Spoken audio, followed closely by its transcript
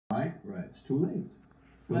It's too late.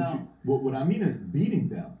 Well, What I mean is beating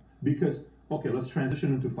them. Because, okay, let's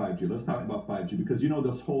transition into 5G. Let's talk about 5G. Because, you know,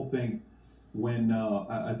 this whole thing, when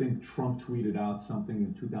I think Trump tweeted out something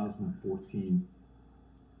in 2014,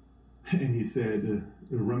 and he said,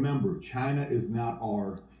 remember, China is not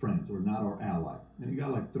our friends or not our ally. And he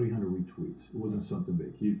got like 300 retweets. It wasn't something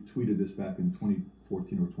big. He tweeted this back in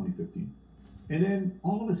 2014 or 2015. And then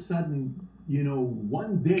all of a sudden, you know,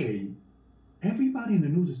 one day, everybody in the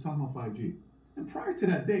news is talking about 5G. And prior to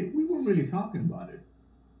that day, we weren't really talking about it.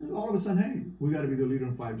 And all of a sudden, hey, we got to be the leader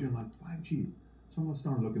in 5G. I'm like, 5G? Someone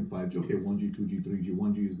started looking 5G. Okay, 1G, 2G, 3G.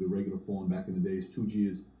 1G is the regular phone back in the days.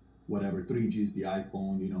 2G is whatever. 3G is the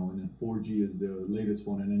iPhone, you know, and then 4G is the latest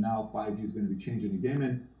phone. And then now 5G is going to be changing the game.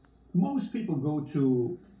 And most people go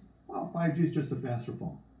to, well, 5G is just a faster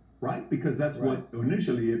phone, right? Because that's what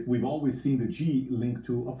initially, we've always seen the G linked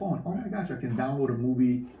to a phone. Oh my gosh, I can download a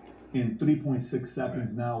movie in 3.6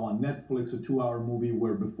 seconds now on Netflix, a 2-hour movie,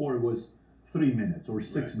 where before it was 3 minutes or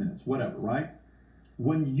 6 minutes, whatever, right?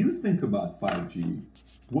 When you think about 5G,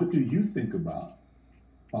 what do you think about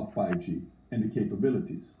of 5G and the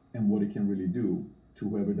capabilities and what it can really do to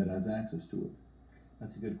whoever that has access to it?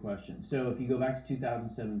 That's a good question. So if you go back to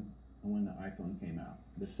 2007, when the iPhone came out,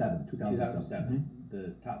 2007.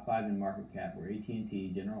 the top 5 in market cap were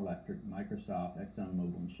AT&T, General Electric, Microsoft,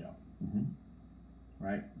 ExxonMobil, and Shell.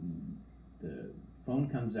 Right? The phone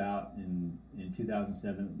comes out in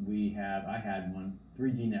 2007. I had one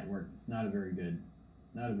 3G network. It's not a very good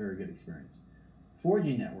experience.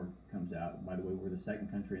 4G network comes out. By the way, we're the second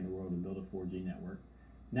country in the world to build a 4G network.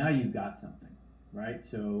 Now you've got something, right?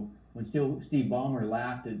 So when Steve Ballmer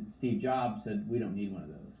laughed at Steve Jobs, said we don't need one of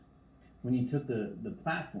those. When you took the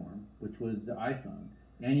platform, which was the iPhone,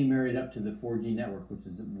 and you married up to the 4G network,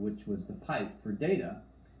 which was the pipe for data,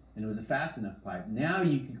 and it was a fast enough pipe. Now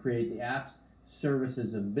you can create the apps,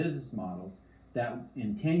 services, and business models that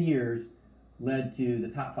in 10 years led to the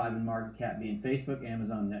top 5 in market cap being Facebook,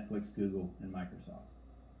 Amazon, Netflix, Google, and Microsoft.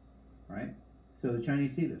 Right? So the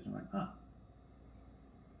Chinese see this and are like,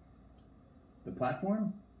 the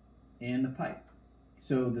platform and the pipe.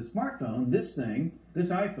 So the smartphone, this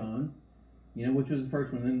iPhone, you know, which was the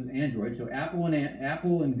first one, then Android. So Apple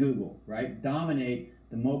and Google, right, dominate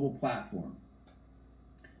the mobile platform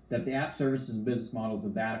that the app services and business models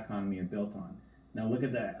of that economy are built on. Now look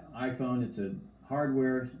at that iPhone. It's a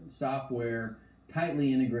hardware, software,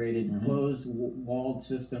 tightly integrated, closed-walled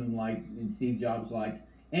system like Steve Jobs liked,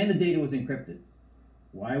 and the data was encrypted.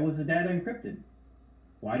 Why was the data encrypted?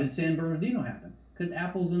 Why did San Bernardino happen? Because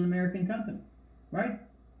Apple's an American company, right?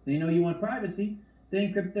 They know you want privacy. They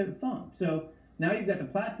encrypt their phone. So now you've got the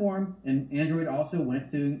platform, and Android also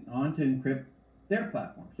went on to encrypt their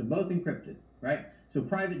platform. So both encrypted, right? So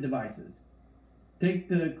private devices. Take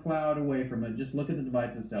the cloud away from it. Just look at the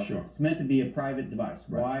device itself. Sure. It's meant to be a private device.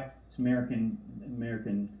 Right. Why? It's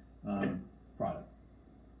American product.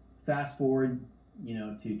 Fast forward, you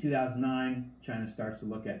know, to 2009. China starts to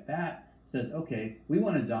look at that. Says, okay, we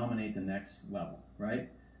want to dominate the next level, right?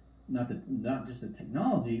 Not just the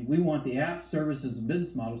technology. We want the app, services, and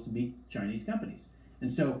business models to be Chinese companies.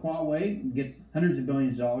 And so HAUWAI gets hundreds of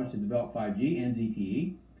billions of dollars to develop 5G and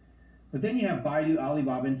ZTE. But then you have Baidu,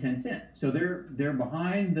 Alibaba, and Tencent. So they're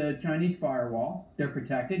behind the Chinese firewall. They're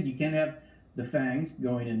protected. You can't have the fangs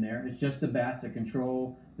going in there. It's just the bats that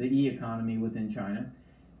control the e-economy within China.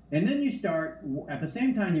 And then you start, at the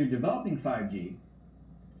same time you're developing 5G,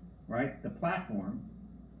 right, the platform,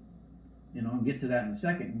 you know, I'll get to that in a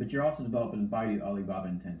second, but you're also developing Baidu, Alibaba,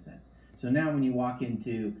 and Tencent. So now when you walk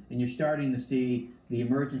into, and you're starting to see the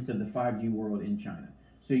emergence of the 5G world in China.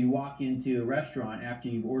 So you walk into a restaurant after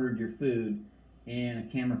you've ordered your food, and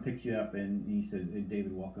a camera picks you up, and he says, hey,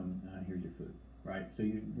 David, welcome, here's your food, right? So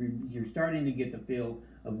you're starting to get the feel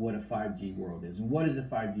of what a 5G world is. And what is a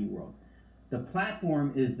 5G world? The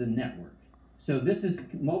platform is the network. So this is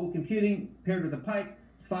mobile computing paired with a pipe.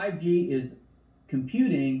 5G is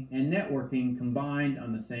computing and networking combined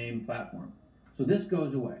on the same platform. So this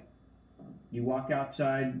goes away. You walk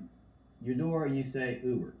outside your door and you say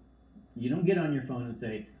Uber. You don't get on your phone and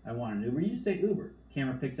say, I want an Uber. You just say Uber.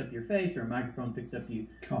 Camera picks up your face or a microphone picks up you.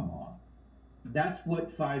 Come on. That's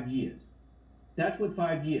what 5G is. That's what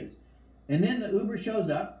 5G is. And then the Uber shows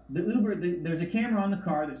up. There's a camera on the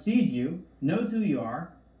car that sees you, knows who you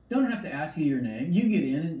are, don't have to ask you your name. You get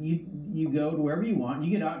in and you go to wherever you want.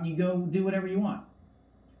 You get out and you go do whatever you want.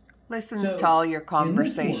 Listens to all your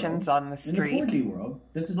conversations on the street. In the 4G world,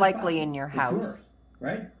 this is likely in your house, yours,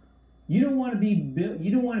 right? You don't want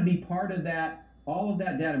to be part of that, all of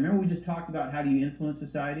that data. Remember we just talked about how do you influence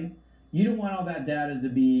society? You don't want all that data to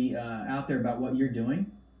be out there about what you're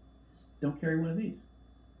doing. Don't carry one of these.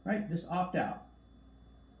 right? Just opt out.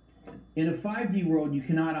 In a 5G world, you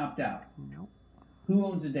cannot opt out. Nope. Who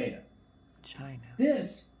owns the data? China.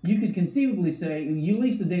 This, you could conceivably say, you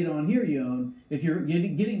lease the data on here you own. If you're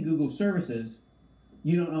getting Google services,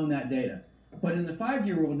 you don't own that data. But in the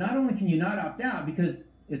 5G world, not only can you not opt out because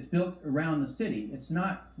it's built around the city, it's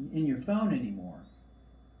not in your phone anymore.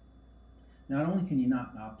 Not only can you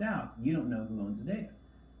not opt out, you don't know who owns the data.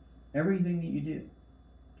 Everything that you do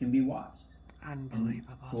can be watched.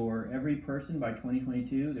 Unbelievable. And for every person by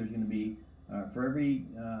 2022, there's going to be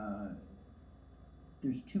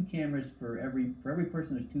there's 2 cameras for every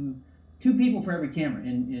person. There's two people for every camera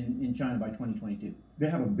in China by 2022. They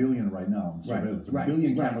have 1 billion right now. So Right, there's right, 1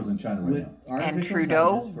 billion right. cameras in China right With now. And artificial Trudeau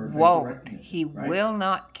intelligence for facial won't. recognition, He right? will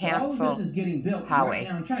not So all cancel of this is getting built HAUWAI. right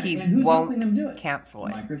now in China. He And who's won't helping them do it? cancel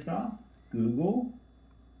it. Microsoft, Google,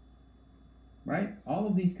 right? All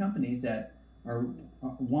of these companies that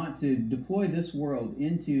want to deploy this world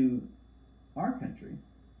into our country.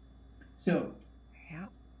 So, Yeah.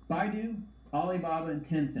 Baidu, Alibaba, and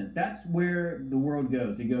Tencent. That's where the world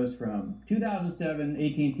goes. It goes from 2007,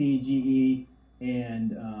 AT&T, GE,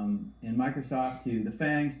 and Microsoft to the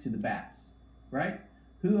FANGs to the BATs, right?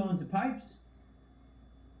 Who owns the pipes?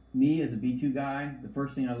 Me as a B2 guy, the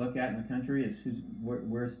first thing I look at in the country is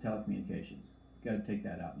where's telecommunications. Got to take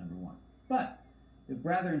that out, number one. But if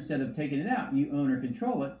rather instead of taking it out, you own or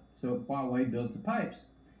control it, so HAUWAI builds the pipes,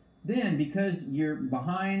 then because you're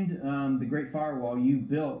behind the Great Firewall, you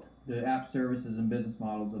built the app services and business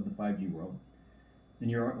models of the 5G world.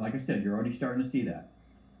 And you're, like I said, you're already starting to see that.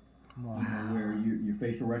 Wow. You know, where your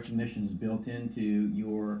facial recognition is built into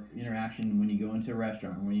your interaction when you go into a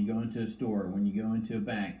restaurant, when you go into a store, when you go into a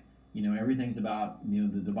bank. You know, everything's about, you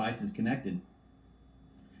know, the devices connected.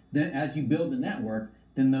 Then as you build the network,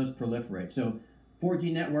 then those proliferate. So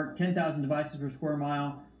 4G network, 10,000 devices per square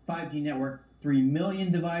mile. 5G network, 3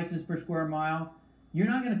 million devices per square mile. You're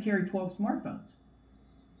not going to carry 12 smartphones.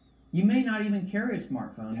 You may not even carry a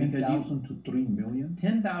smartphone. 10,000 to 3 million?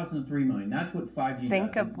 10,000 to 3 million. That's what 5G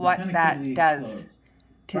Think does. of what that does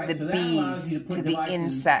to Right, the so that allows you bees, to put to the devices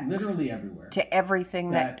insects, literally everywhere to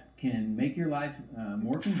everything that can make your life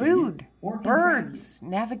more convenient. food, or can birds, track you. There's a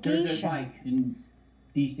navigation. bike in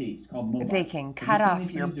DC. It's called Mobile. They can Have you cut seen off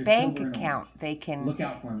these your things? They're bank silver and account. orange. They can Look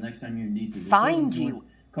out for them next time you're in DC. They're find silver and you,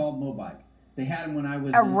 orange, called Mobile. They had them when I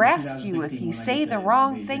was arrest in you if 2016 you when I say did the in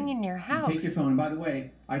wrong Beijing. thing in your You house. take your phone. And by the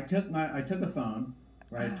way, I took a phone,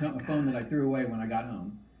 right? Oh, A phone that I threw away when I got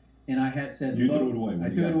home, and I had said, You load, threw it away when I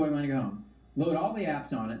you threw got it home. away when I got home. Load all the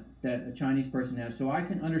apps on it that a Chinese person has, so I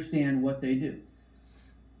can understand what they do.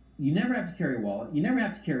 You never have to carry a wallet. You never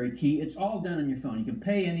have to carry a key. It's all done on your phone. You can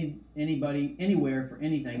pay anybody anywhere for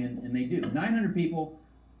anything, and they do. 900 people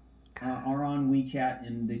are on WeChat,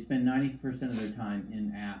 and they spend 90% of their time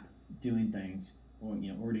in app doing things. Or,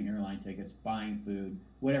 you know, ordering airline tickets, buying food,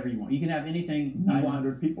 whatever you want. You can have anything you want.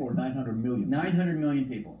 900 people or 900 million? 900 million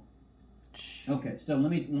people. Okay, so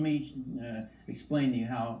let me explain to you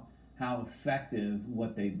how effective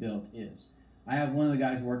what they built is. I have one of the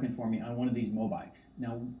guys working for me on one of these mobikes.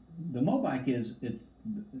 Now, the mobike it's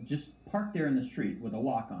just parked there in the street with a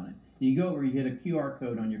lock on it. You go over, you hit a QR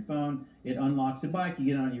code on your phone, it unlocks the bike, you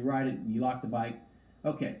get on, you ride it, you lock the bike.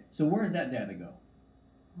 Okay, so where does that data go?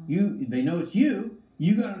 They know it's you.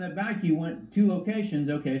 You got on that bike, you went 2 locations,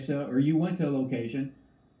 okay, or you went to a location,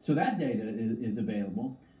 so that data is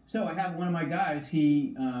available. So I have one of my guys,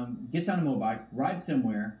 he gets on a mobike, rides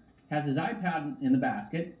somewhere, has his iPad in the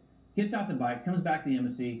basket, gets off the bike, comes back to the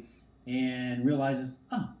embassy, and realizes,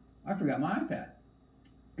 oh, I forgot my iPad.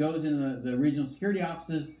 Goes in the regional security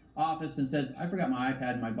office and says, I forgot my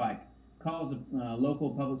iPad and my bike. Calls a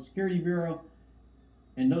local public security bureau,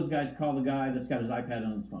 and those guys call the guy that's got his iPad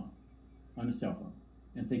on his phone, on his cell phone,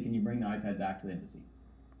 and say, can you bring the iPad back to the embassy?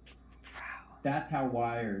 That's how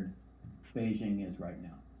wired Beijing is right now.